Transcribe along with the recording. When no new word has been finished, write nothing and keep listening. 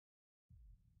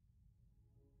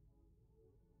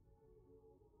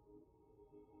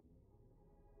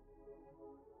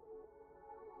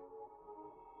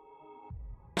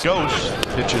Goes,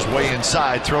 pitches way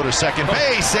inside, throw to second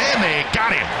base, and they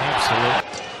got him.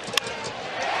 Absolutely.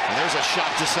 And there's a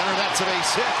shot to center. That's a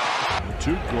base hit.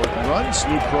 Two, Gordon runs.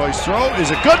 Lucroy's throw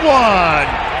is a good one.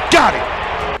 Got him.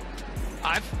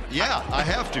 Yeah, I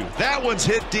have to. That one's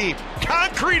hit deep.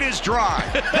 Concrete is dry.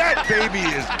 That baby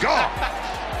is gone.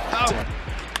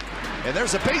 And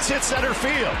there's a base hit center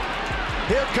field.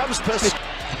 Here comes Pis.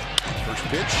 First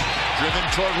pitch, driven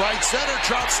toward right center.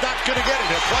 Trout's not going to get it.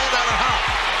 He'll play it on a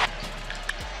hop.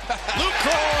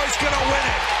 Lucroy's going to win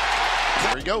it.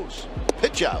 There he goes.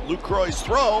 Pitch out. Lucroy's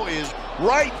throw is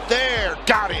right there.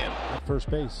 Got him. First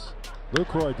base.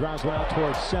 Lucroy drives one out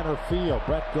towards center field.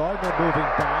 Brett Gardner moving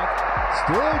back.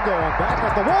 Still going back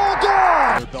at the wall.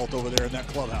 Gone! Belt over there in that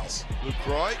clubhouse.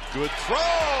 Lucroy, good throw.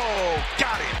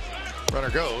 Got him. Runner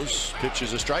goes.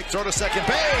 Pitches a strike. Throw to second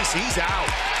base. He's out.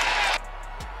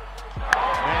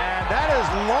 And that is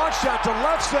launched out to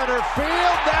left center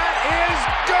field. That is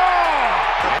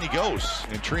gone! And he goes.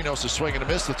 And Trinos is swinging a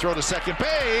miss. The throw to second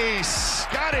base.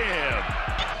 Got him.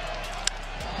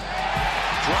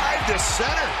 Drive to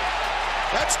center.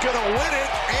 That's going to win it.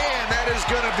 And that is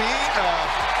going to be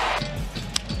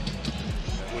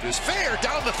what is fair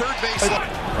down the third base line.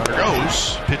 Runner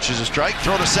goes. Pitches a strike.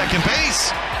 Throw to second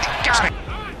base. Got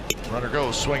him. Runner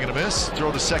goes. Swing and a miss.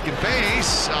 Throw to second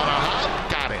base. On a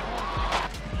hop. Got him.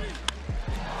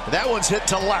 That one's hit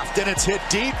to left, and it's hit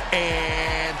deep,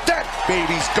 and that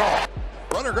baby's gone.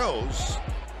 Runner goes.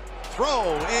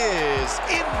 Throw is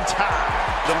in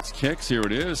time. Let's kicks. Here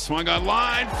it is. Swung on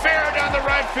line. Fair down the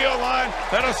right field line.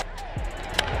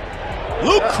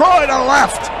 Lucroy to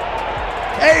left.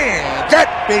 And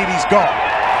that baby's gone.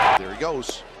 There he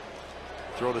goes.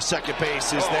 Throw to second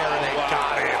base is there, and they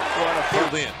got him. What a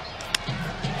Pulled in.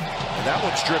 And that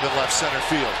one's driven left center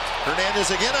field. Hernandez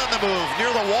again on the move,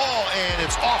 near the wall, and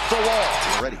it's off the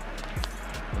wall. Ready.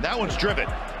 And that one's driven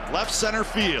left center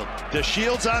field. The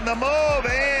Shield's on the move,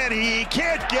 and he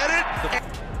can't get it.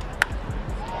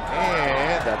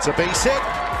 And that's a base hit.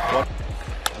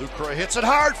 Lucroy hits it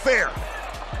hard, fair.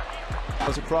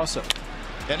 That's a cross-up.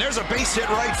 And there's a base hit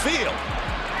right field.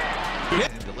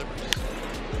 And delivers.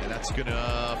 And that's going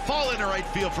to fall into right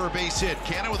field for a base hit.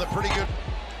 Cannon with a pretty good.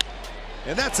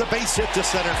 And that's a base hit to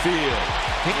center field.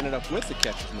 He ended up with the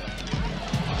catch from there.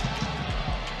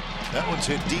 That one's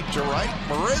hit deep to right.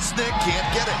 Marisnik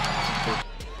can't get it.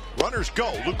 Runners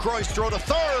go. Lucroy's throw to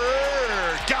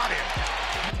third. Got him.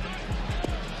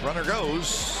 Runner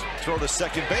goes. Throw to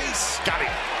second base. Got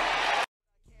him.